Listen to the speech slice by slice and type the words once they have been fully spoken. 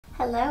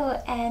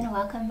Hello and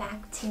welcome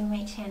back to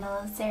my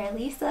channel, Sarah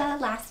Lisa.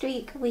 Last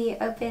week we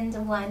opened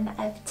one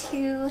of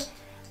two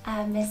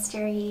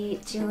mystery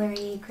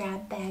jewelry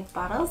grab bag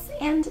bottles,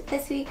 and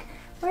this week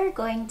we're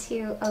going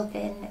to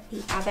open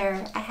the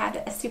other. I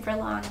had a super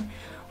long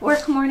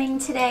work morning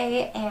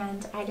today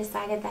and I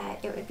decided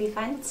that it would be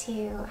fun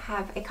to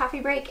have a coffee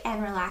break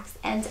and relax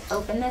and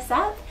open this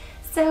up.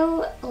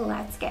 So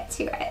let's get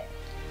to it.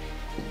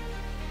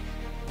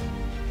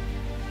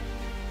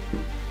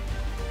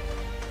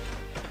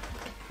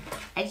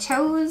 I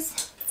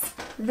chose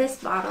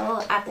this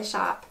bottle at the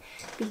shop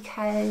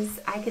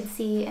because I could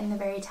see in the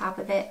very top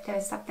of it there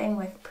was something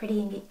with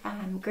pretty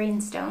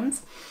green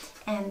stones,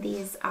 and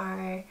these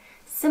are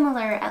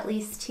similar at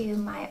least to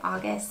my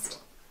August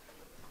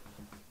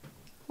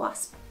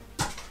wasp.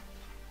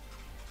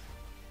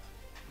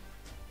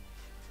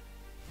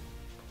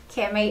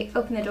 Okay, I might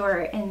open the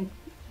door and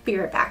be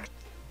right back.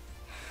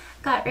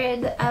 Got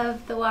rid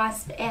of the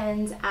wasp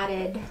and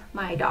added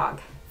my dog.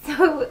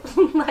 So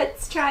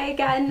let's try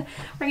again.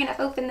 We're gonna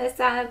open this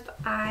up.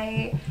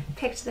 I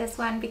picked this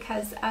one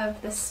because of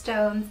the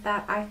stones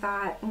that I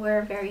thought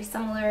were very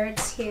similar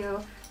to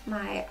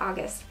my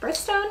August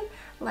birthstone.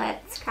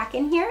 Let's crack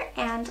in here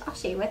and I'll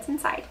show you what's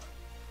inside.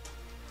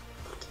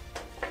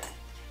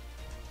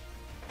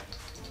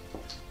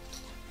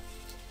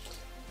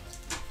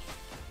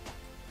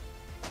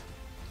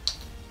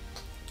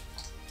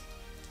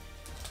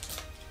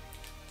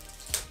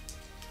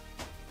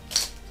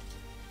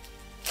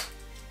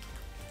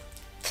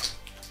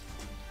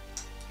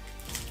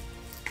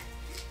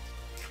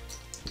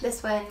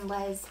 This one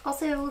was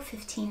also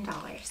 $15.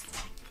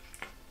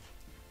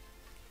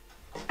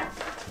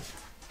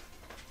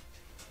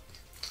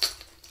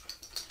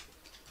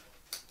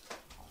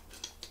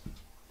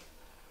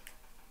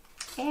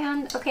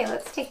 And okay,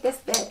 let's take this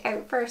bit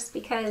out first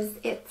because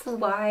it's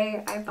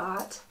why I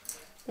bought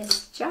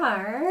this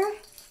jar.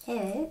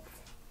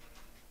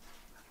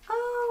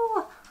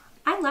 Oh,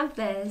 I love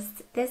this.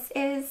 This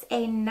is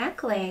a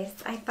necklace.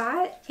 I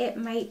thought it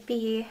might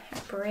be a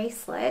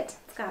bracelet.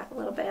 It's got a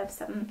little bit of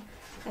something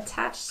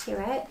attached to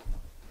it,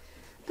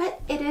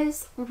 but it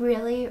is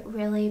really,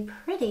 really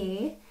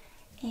pretty,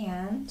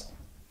 and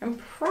I'm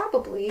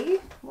probably,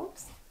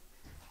 whoops,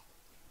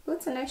 oh,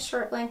 it's a nice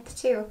short length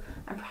too.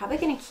 I'm probably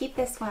gonna keep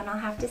this one. I'll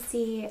have to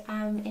see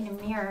in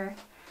a mirror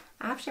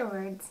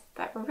afterwards,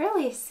 but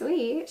really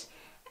sweet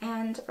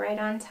and right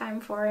on time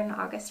for an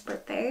August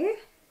birthday.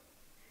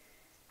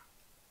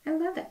 I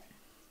love it.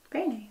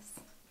 Very nice.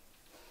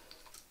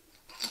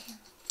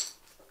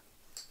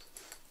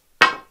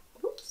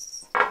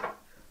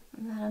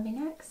 That'll be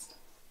next.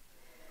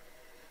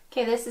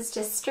 Okay, this is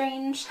just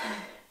strange.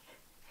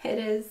 It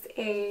is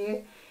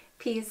a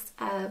piece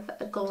of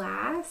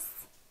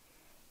glass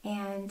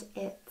and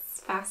it's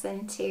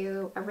fastened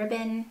to a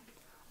ribbon.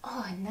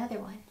 Oh, another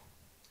one.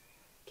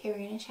 Okay,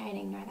 we're gonna try and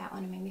ignore that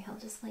one and maybe he'll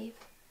just leave.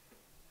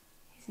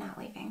 He's not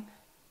leaving.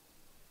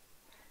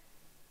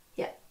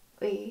 Yep,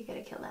 we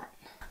gotta kill that.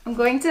 I'm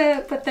going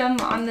to put them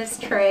on this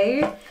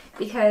tray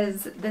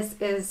because this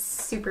is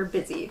super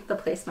busy, the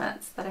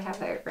placements that I have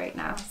out right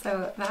now.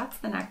 So that's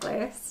the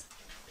necklace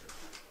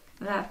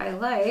that I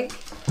like.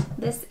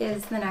 This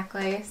is the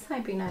necklace,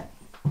 hi Peanut,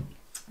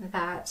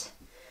 that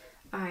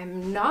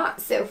I'm not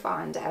so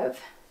fond of.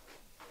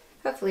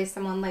 Hopefully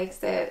someone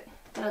likes it.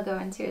 It'll go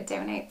into a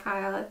donate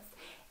pile. It's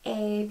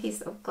a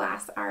piece of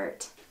glass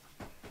art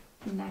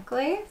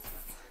necklace.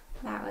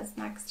 That was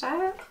next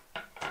up.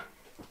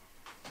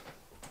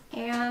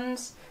 And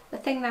the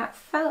thing that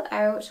fell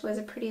out was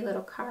a pretty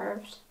little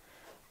carved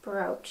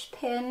brooch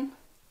pin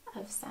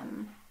of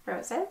some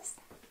roses.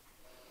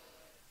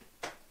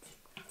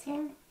 It's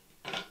here.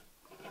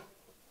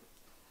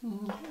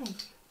 Okay.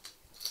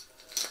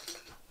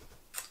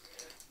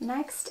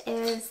 Next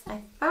is,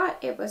 I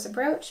thought it was a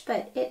brooch,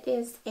 but it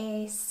is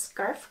a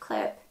scarf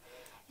clip.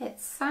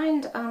 It's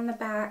signed on the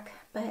back,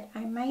 but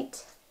I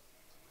might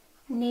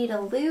need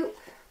a loop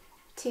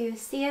to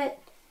see it.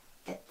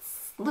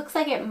 Looks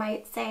like it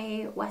might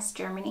say West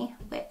Germany,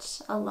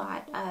 which a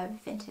lot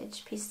of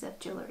vintage pieces of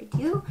jewelry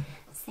do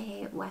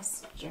say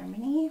West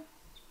Germany.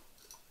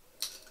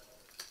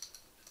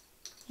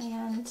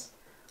 And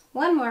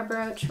one more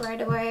brooch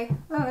right away.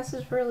 Oh, this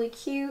is really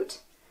cute.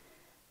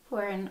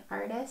 For an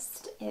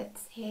artist,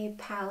 it's a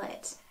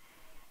palette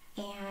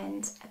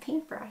and a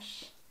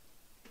paintbrush.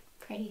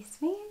 Pretty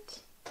sweet.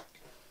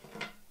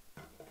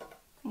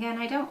 Again,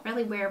 I don't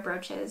really wear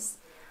brooches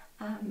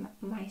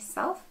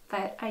myself,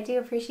 but I do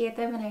appreciate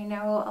them and I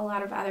know a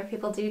lot of other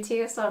people do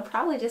too, so I'll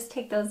probably just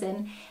take those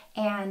in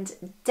and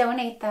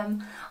donate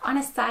them. On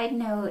a side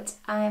note,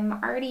 I'm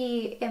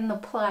already in the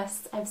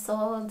plus. I've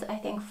sold I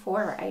think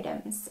 4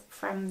 items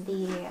from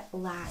the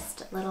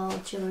last little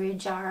jewelry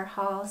jar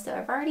haul, so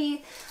I've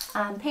already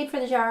paid for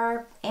the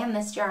jar and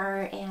this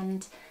jar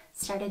and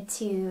started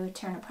to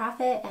turn a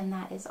profit, and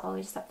that is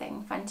always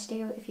something fun to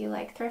do if you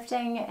like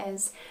thrifting,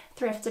 is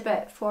thrift a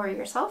bit for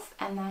yourself,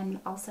 and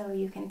then also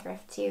you can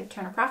thrift to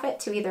turn a profit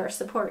to either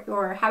support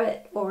your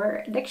habit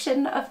or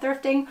addiction of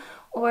thrifting,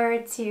 or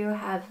to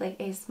have like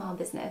a small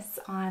business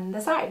on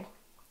the side.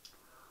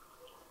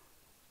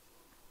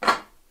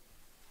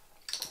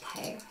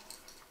 Okay,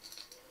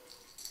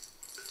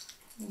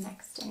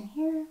 next in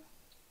here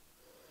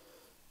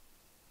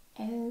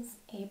is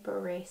a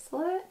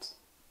bracelet.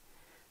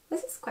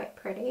 This is quite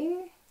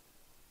pretty.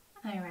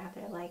 I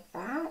rather like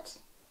that.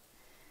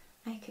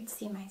 I could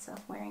see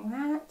myself wearing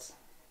that.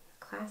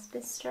 Clasp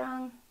is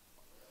strong,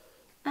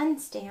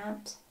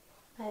 unstamped,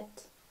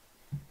 but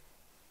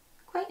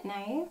quite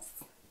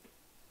nice.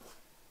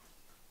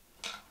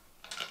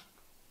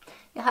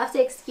 You'll have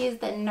to excuse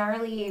the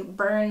gnarly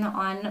burn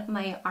on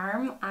my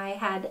arm. I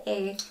had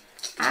an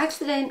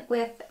accident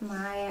with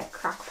my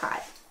crock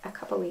pot a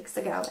couple weeks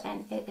ago,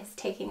 and it is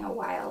taking a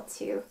while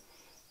to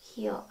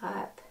heal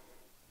up.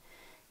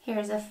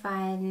 Here's a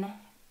fun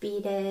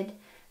beaded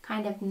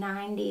kind of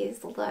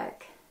 90s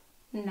look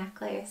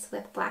necklace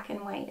with black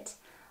and white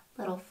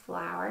little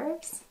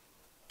flowers.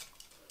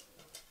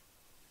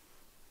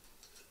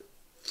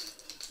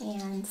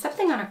 And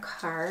something on a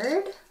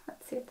card.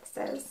 Let's see what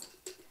this is.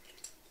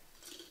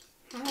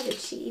 How did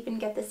she even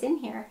get this in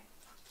here?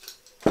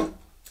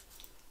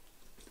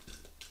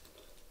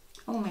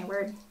 Oh my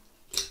word.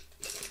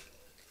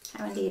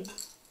 How indeed.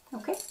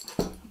 Okay.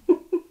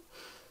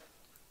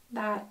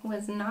 That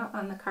was not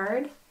on the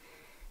card.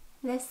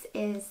 This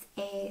is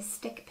a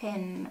stick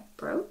pin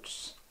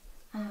brooch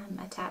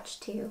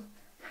attached to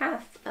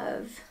half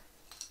of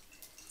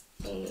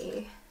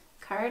a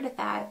card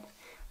that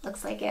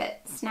looks like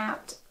it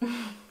snapped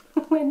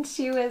when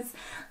she was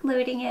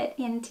loading it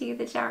into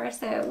the jar,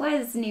 so it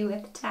was new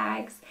with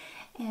tags,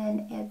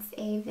 and it's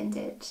a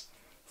vintage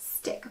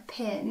stick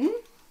pin.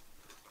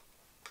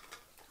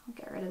 I'll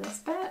get rid of this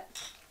bit.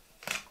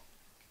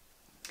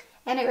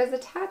 And it was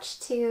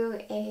attached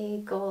to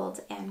a gold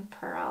and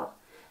pearl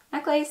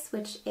necklace,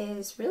 which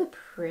is really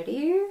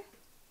pretty.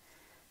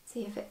 Let's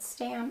see if it's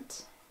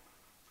stamped.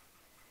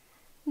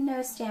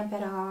 No stamp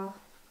at all,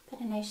 but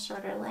a nice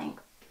shorter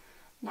length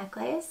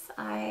necklace.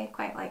 I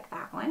quite like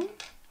that one.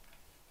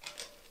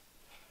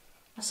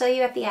 I'll show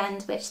you at the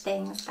end which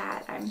things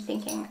that I'm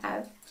thinking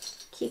of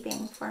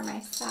keeping for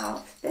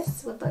myself.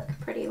 This would look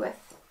pretty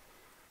with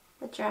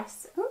the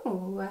dress,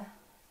 ooh,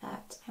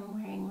 that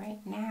I'm wearing right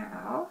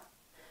now.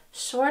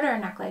 Shorter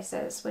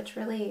necklaces, which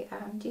really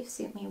do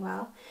suit me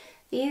well.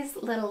 These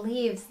little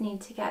leaves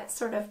need to get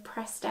sort of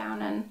pressed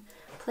down and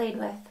played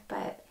with,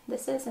 but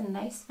this is a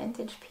nice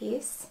vintage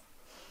piece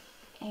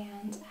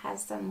and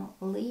has some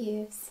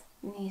leaves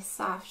and these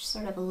soft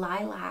sort of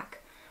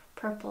lilac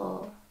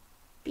purple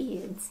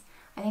beads.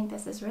 I think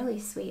this is really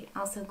sweet.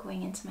 Also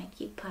going into my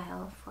keep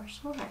pile for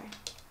sure.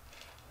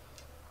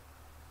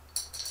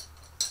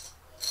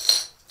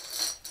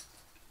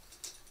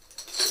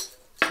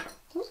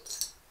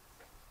 Oops.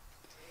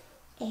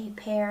 A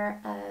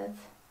pair of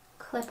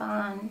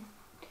clip-on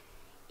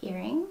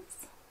earrings.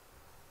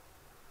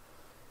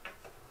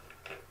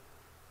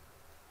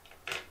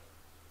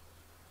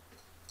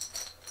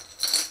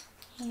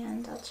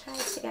 And I'll try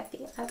to get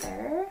the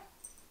other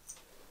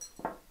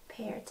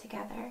pair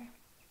together.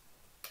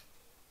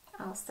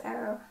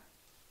 Also,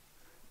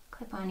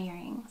 clip-on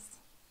earrings.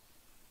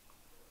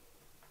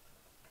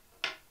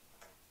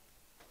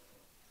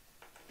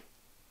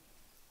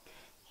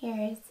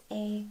 Here's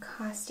a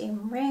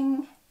costume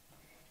ring.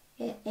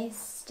 It is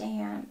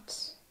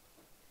stamped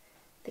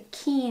the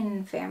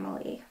Keen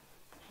family.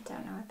 I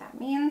don't know what that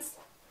means.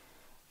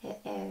 It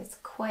is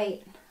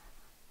quite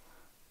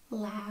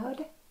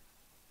loud,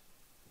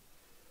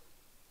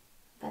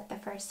 but the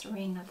first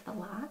ring of the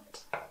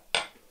lot.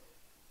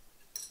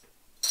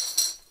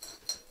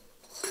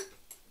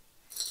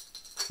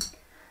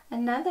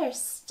 Another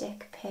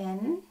stick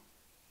pin.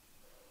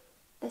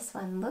 This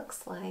one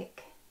looks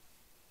like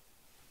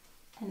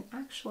an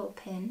actual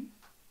pin.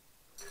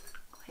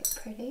 Quite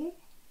pretty.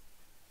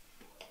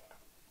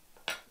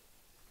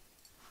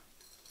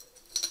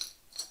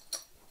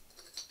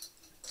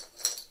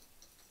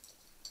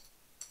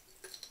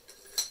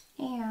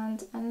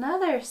 And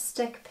another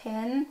stick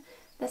pin.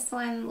 This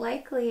one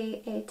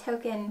likely a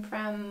token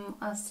from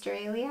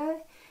Australia.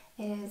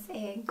 It is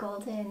a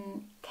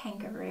golden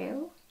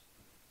kangaroo.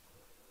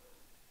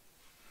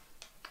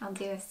 I'll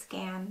do a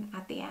scan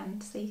at the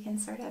end so you can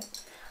sort of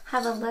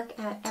have a look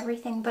at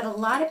everything, but a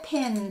lot of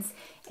pins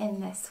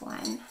in this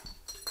one.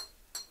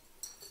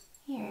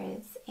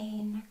 Here's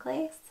a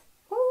necklace.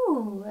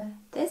 Ooh,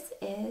 this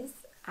is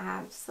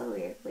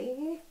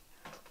absolutely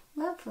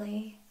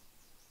lovely.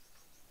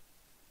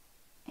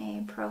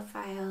 A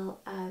profile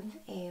of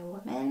a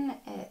woman.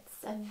 It's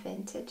a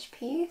vintage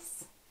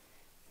piece.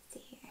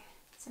 Let's see,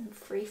 some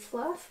free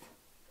fluff.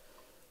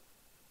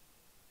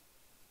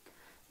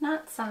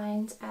 Not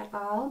signed at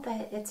all,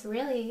 but it's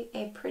really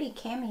a pretty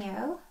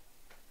cameo.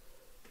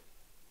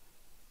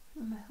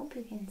 I hope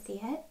you can see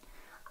it.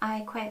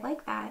 I quite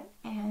like that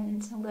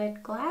and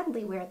would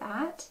gladly wear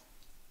that.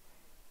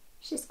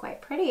 She's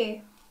quite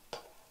pretty.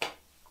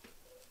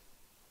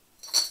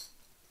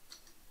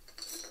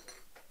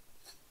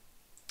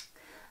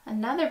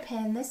 Another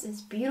pin, this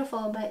is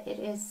beautiful, but it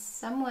is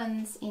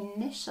someone's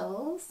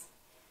initials.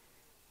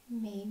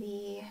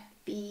 Maybe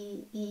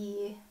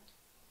B-E-J.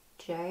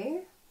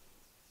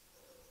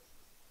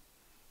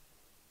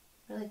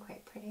 Really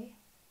quite pretty.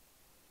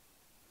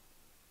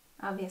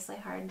 Obviously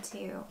hard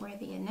to wear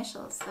the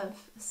initials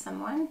of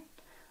someone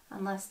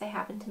unless they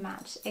happen to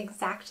match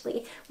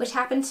exactly, which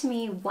happened to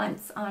me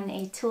once on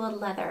a tooled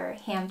leather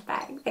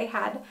handbag. They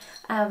had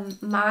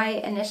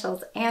my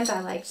initials and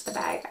I liked the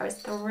bag. I was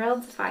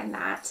thrilled to find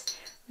that.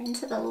 We're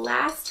into the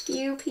last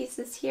few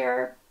pieces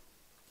here.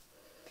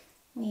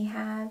 We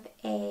have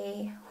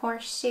a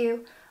horseshoe.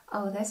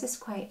 Oh, this is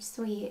quite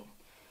sweet.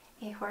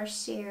 A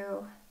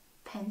horseshoe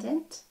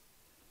pendant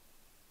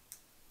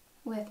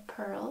with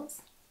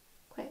pearls.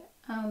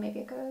 Oh, maybe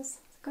it goes,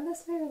 does it go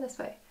this way or this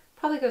way?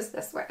 Probably goes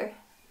this way.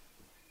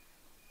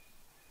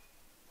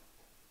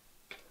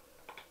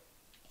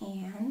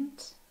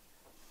 And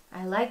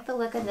I like the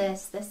look of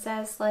this. This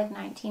says like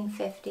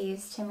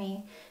 1950s to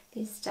me.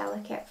 These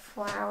delicate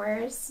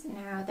flowers.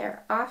 Now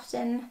they're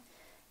often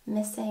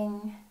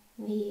missing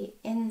the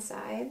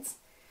insides,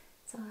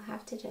 so I'll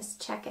have to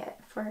just check it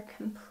for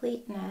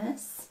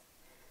completeness.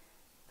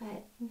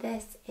 But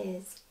this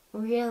is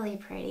really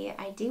pretty.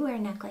 I do wear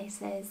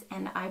necklaces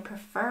and I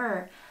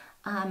prefer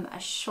a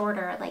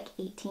shorter, like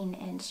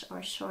 18-inch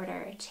or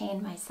shorter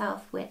chain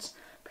myself, which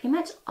pretty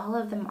much all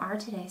of them are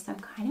today, so I'm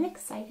kind of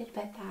excited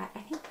about that. I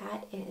think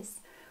that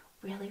is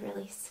really,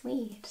 really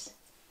sweet.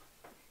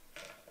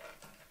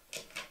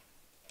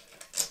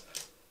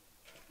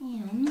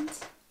 And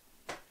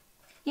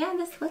yeah,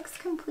 this looks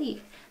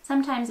complete.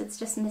 Sometimes it's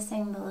just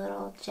missing the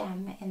little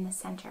gem in the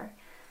center.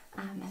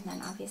 And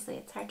then obviously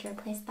it's hard to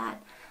replace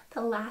that.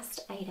 The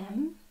last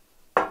item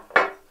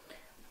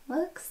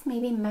looks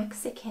maybe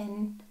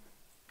Mexican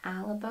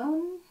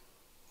alabone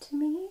to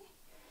me.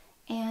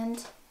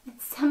 And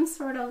it's some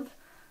sort of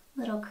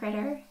little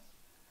critter,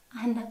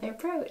 another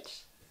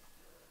brooch.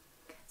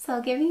 So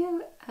I'll give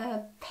you a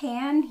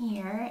pan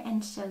here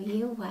and show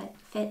you what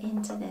fit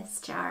into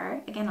this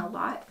jar. Again, a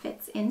lot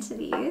fits into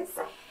these.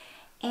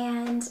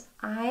 And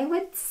I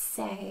would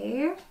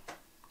say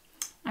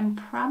I'm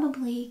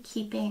probably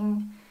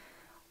keeping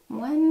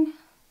 1,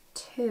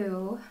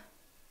 2,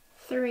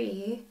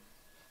 3,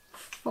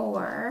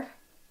 4,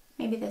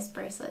 maybe this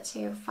bracelet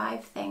too,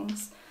 5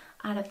 things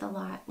out of the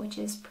lot, which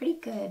is pretty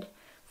good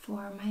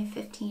for my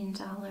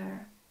 $15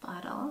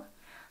 bottle.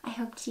 I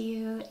hope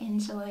you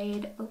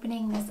enjoyed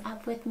opening this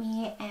up with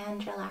me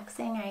and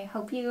relaxing. I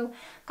hope you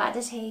got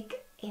to take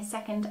a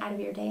second out of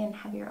your day and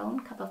have your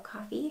own cup of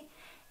coffee.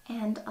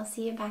 And I'll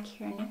see you back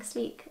here next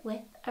week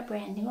with a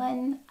brand new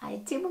one. I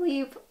do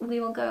believe we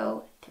will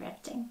go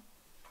thrifting.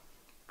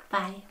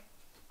 Bye.